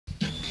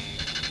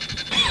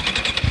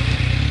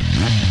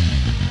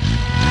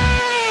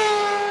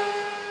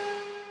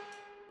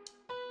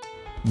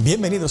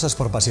Bienvenidos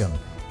a Pasión.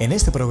 En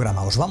este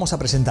programa os vamos a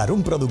presentar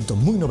un producto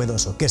muy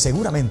novedoso que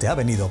seguramente ha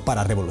venido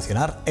para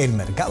revolucionar el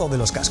mercado de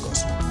los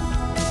cascos.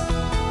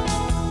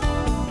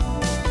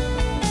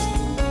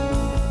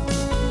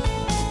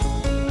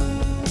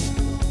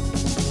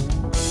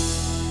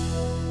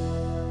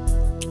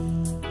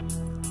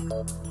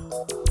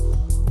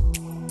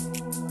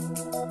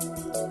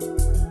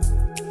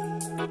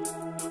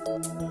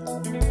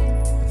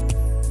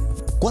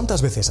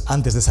 ¿Cuántas veces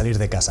antes de salir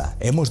de casa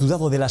hemos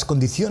dudado de las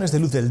condiciones de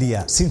luz del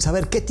día sin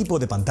saber qué tipo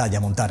de pantalla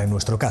montar en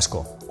nuestro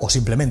casco? O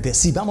simplemente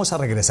si vamos a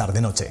regresar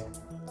de noche.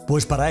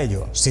 Pues para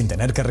ello, sin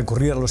tener que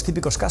recurrir a los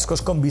típicos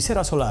cascos con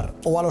visera solar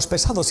o a los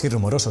pesados y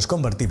rumorosos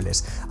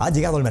convertibles, ha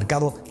llegado al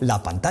mercado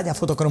la pantalla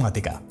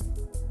fotocromática.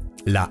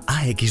 La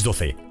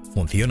AX12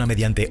 funciona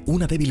mediante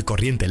una débil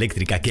corriente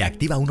eléctrica que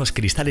activa unos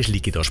cristales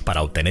líquidos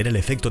para obtener el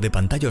efecto de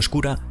pantalla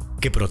oscura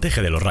que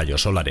protege de los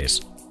rayos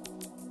solares.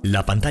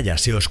 La pantalla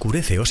se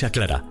oscurece o se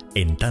aclara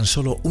en tan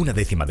solo una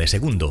décima de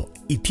segundo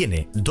y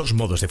tiene dos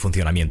modos de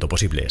funcionamiento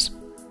posibles.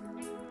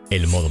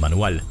 El modo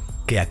manual,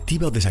 que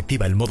activa o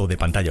desactiva el modo de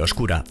pantalla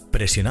oscura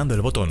presionando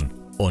el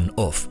botón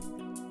On-Off.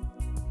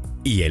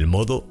 Y el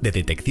modo de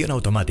detección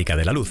automática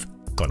de la luz,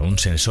 con un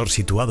sensor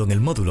situado en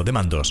el módulo de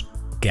mandos,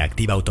 que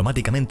activa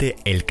automáticamente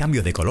el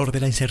cambio de color de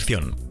la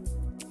inserción.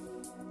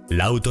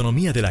 La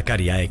autonomía de la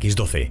AKARI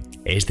AX12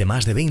 es de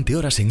más de 20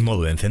 horas en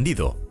modo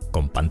encendido,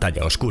 con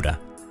pantalla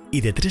oscura, y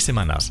de 3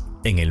 semanas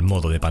en el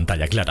modo de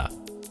pantalla clara.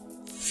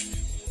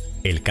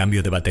 El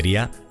cambio de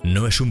batería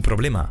no es un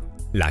problema.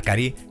 La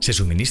AKARI se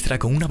suministra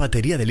con una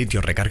batería de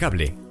litio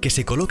recargable que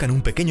se coloca en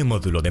un pequeño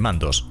módulo de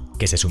mandos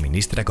que se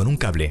suministra con un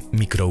cable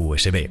micro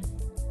USB.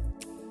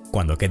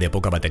 Cuando quede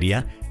poca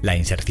batería, la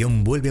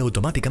inserción vuelve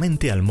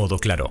automáticamente al modo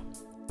claro.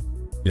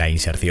 La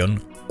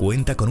inserción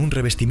cuenta con un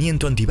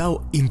revestimiento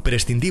antibao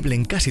imprescindible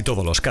en casi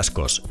todos los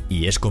cascos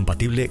y es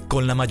compatible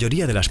con la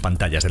mayoría de las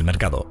pantallas del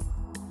mercado.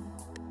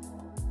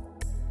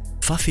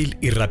 Fácil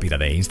y rápida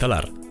de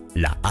instalar,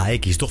 la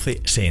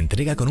AX12 se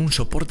entrega con un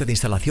soporte de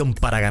instalación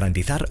para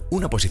garantizar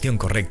una posición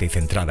correcta y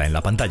centrada en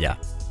la pantalla,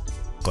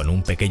 con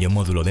un pequeño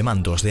módulo de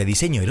mandos de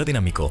diseño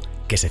aerodinámico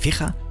que se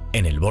fija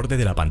en el borde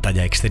de la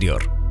pantalla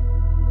exterior.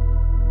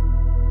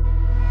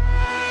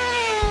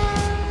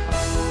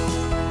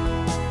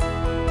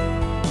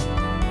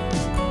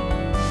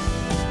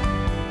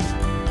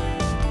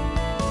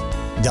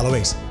 Ya lo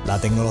veis,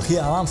 la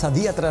tecnología avanza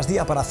día tras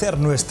día para hacer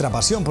nuestra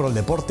pasión por el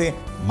deporte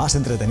más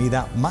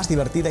entretenida, más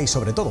divertida y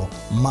sobre todo,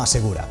 más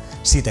segura.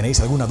 Si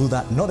tenéis alguna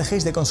duda, no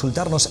dejéis de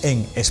consultarnos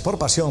en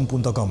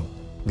sportpasion.com.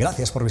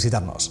 Gracias por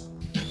visitarnos.